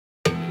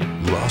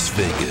Las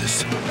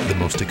Vegas, the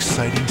most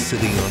exciting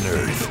city on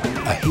earth,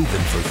 a haven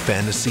for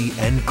fantasy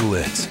and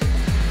glitz.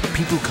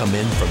 People come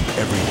in from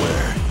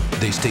everywhere.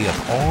 They stay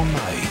up all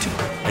night.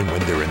 And when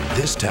they're in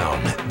this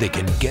town, they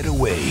can get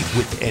away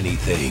with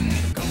anything.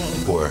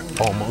 Or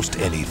almost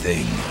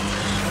anything.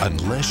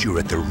 Unless you're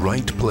at the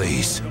right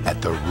place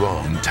at the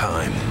wrong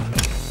time.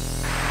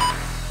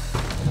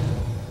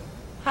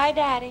 Hi,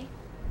 Daddy.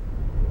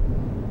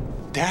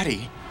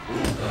 Daddy?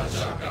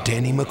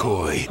 Danny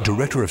McCoy,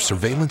 Director of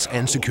Surveillance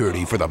and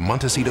Security for the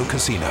Montecito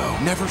Casino.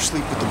 Never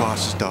sleep with the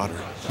boss's daughter.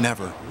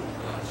 Never.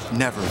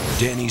 Never.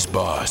 Danny's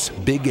boss,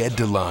 Big Ed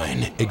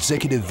DeLine,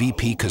 Executive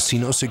VP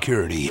Casino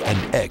Security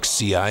and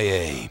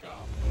ex-CIA.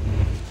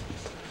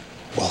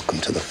 Welcome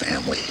to the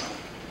family.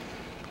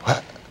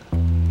 What?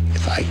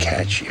 If I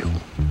catch you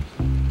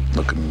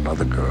looking at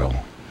another girl,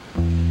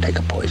 take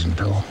a poison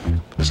pill,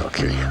 because I'll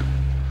kill you.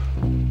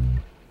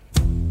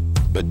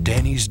 But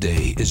Danny's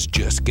day is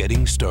just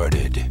getting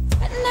started.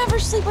 I'd never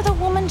sleep with a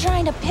woman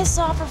trying to piss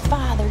off her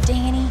father,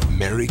 Danny.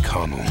 Mary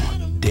Connell,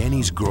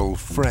 Danny's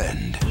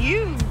girlfriend.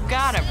 You've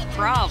got a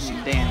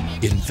problem,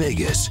 Danny. In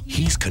Vegas,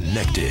 he's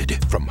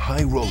connected from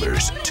high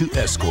rollers to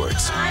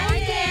escorts. Hi,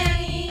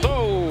 Danny.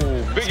 Oh,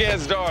 Big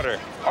Ed's daughter.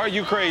 Are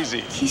you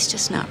crazy? He's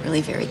just not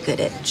really very good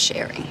at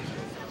sharing.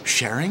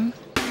 Sharing?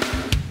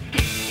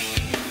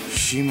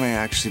 She may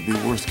actually be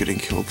worth getting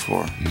killed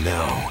for.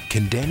 Now,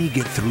 can Danny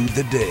get through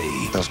the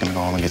day I was gonna go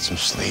home and get some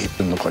sleep.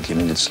 It looked like you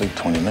needed sleep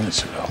 20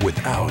 minutes ago.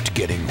 without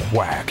getting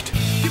whacked?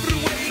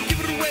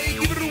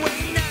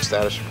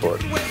 Status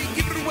report.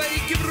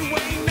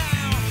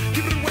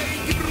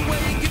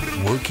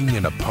 Working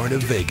in a part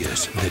of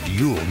Vegas that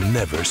you'll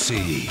never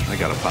see. I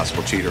got a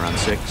possible cheater on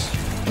 6.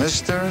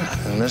 Mr.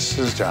 and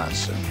Mrs.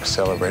 Johnson are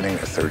celebrating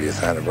their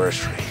 30th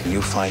anniversary.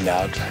 You find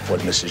out what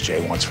Mrs.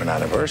 J wants for an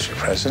anniversary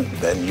present,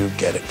 then you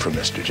get it from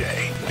Mr.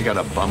 J. I got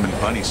a bum and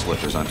bunny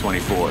slippers on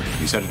 24.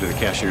 He's headed to the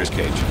cashier's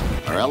cage.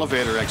 Our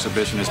elevator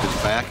exhibitionist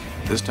is back.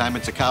 This time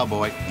it's a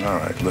cowboy. All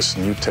right,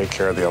 listen, you take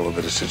care of the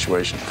elevator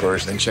situation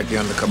first, Then check the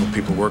undercover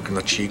people working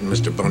the cheat in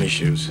Mr. Bunny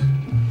shoes.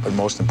 but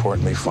most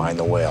importantly, find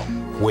the whale.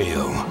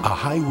 Whale, a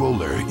high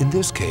roller, in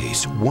this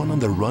case, one on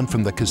the run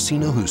from the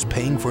casino who's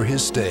paying for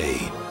his stay.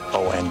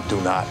 Oh, and do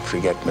not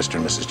forget Mr.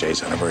 and Mrs.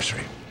 J's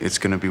anniversary. It's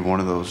gonna be one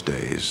of those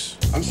days.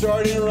 I'm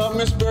sorry to interrupt,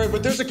 Miss Berry,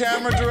 but there's a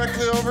camera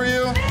directly over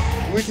you.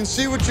 We can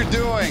see what you're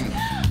doing.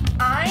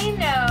 I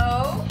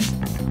know.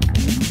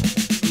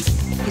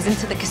 He's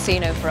into the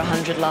casino for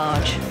 100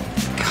 large.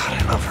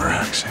 God, I love her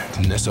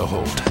accent. Nessa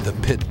Holt, the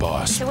pit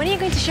boss. So when are you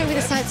going to show me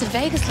the sights of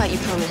Vegas like you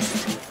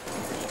promised?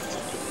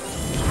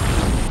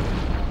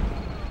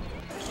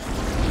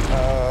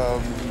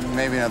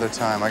 Maybe another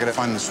time. I gotta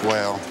find this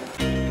whale.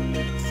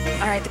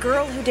 All right, the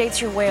girl who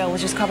dates your whale was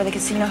just called by the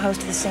casino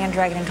host of the Sand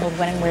Dragon and told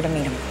when and where to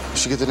meet him. You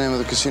should get the name of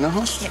the casino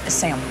host? Yeah,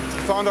 Sam.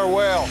 Found our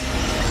whale.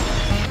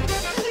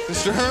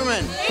 Mr.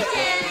 Herman.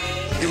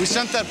 Yeah, we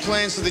sent that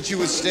plane so that you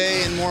would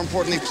stay and, more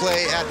importantly,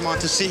 play at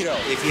Montecito.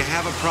 If you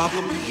have a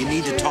problem, you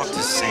need to talk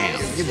to Sam.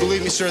 You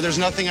believe me, sir, there's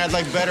nothing I'd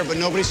like better, but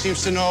nobody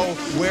seems to know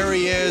where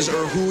he is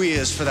or who he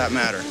is, for that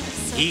matter.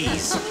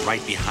 He's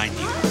right behind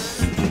you.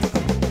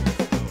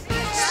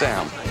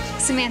 Sam.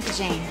 Samantha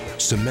Jane.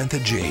 Samantha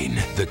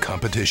Jane, the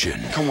competition.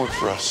 Come work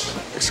for us,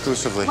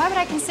 exclusively. Why would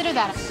I consider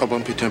that? I'll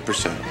bump you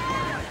 10%.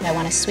 I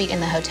want a suite in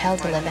the hotel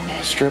to live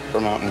in. Strip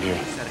or Mountain View?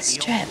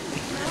 Strip,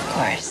 of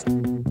course.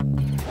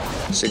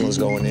 Signals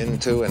going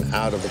into and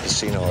out of the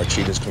casino are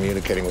cheaters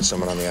communicating with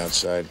someone on the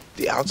outside.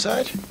 The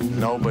outside?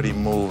 Nobody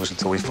moves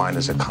until we find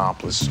his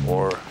accomplice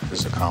or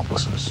his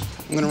accomplices.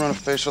 I'm gonna run a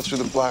facial through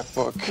the black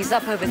book. He's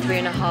up over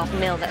 3.5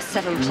 mil. That's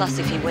 7+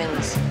 if he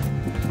wins.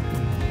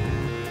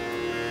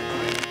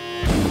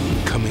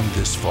 Coming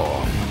this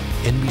fall,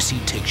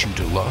 NBC takes you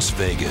to Las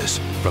Vegas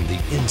from the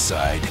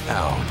inside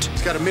out.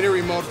 He's got a mini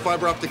remote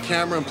fiber optic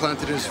camera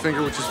implanted in his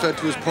finger, which is fed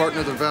to his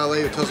partner, the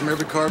valet, who tells him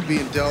every card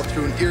being dealt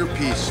through an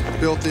earpiece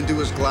built into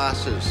his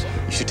glasses.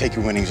 You should take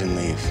your winnings and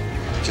leave.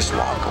 Just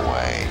walk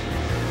away.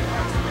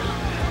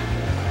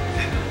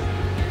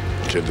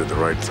 Kid did the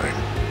right thing.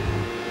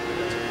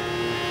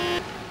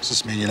 Does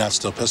this mean you're not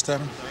still pissed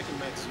at him?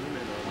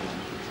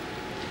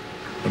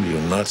 What are you,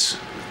 nuts?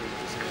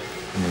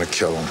 I'm gonna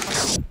kill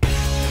him.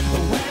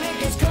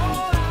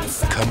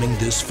 Coming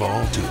this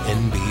fall to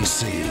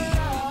NBC.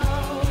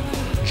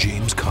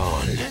 James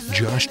Caan,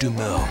 Josh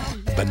Duhamel,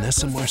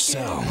 Vanessa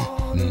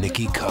Marcel,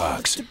 Nikki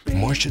Cox,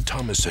 Marcia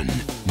Thomason,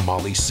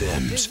 Molly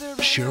Sims,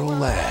 Cheryl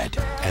Ladd,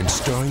 and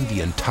starring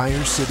the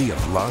entire city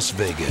of Las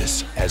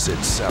Vegas as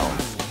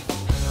itself.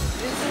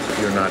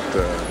 You're not,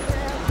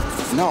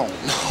 No.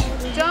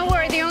 Don't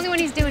worry, the only one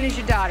he's doing is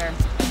your daughter.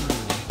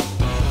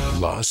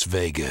 Las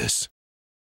Vegas.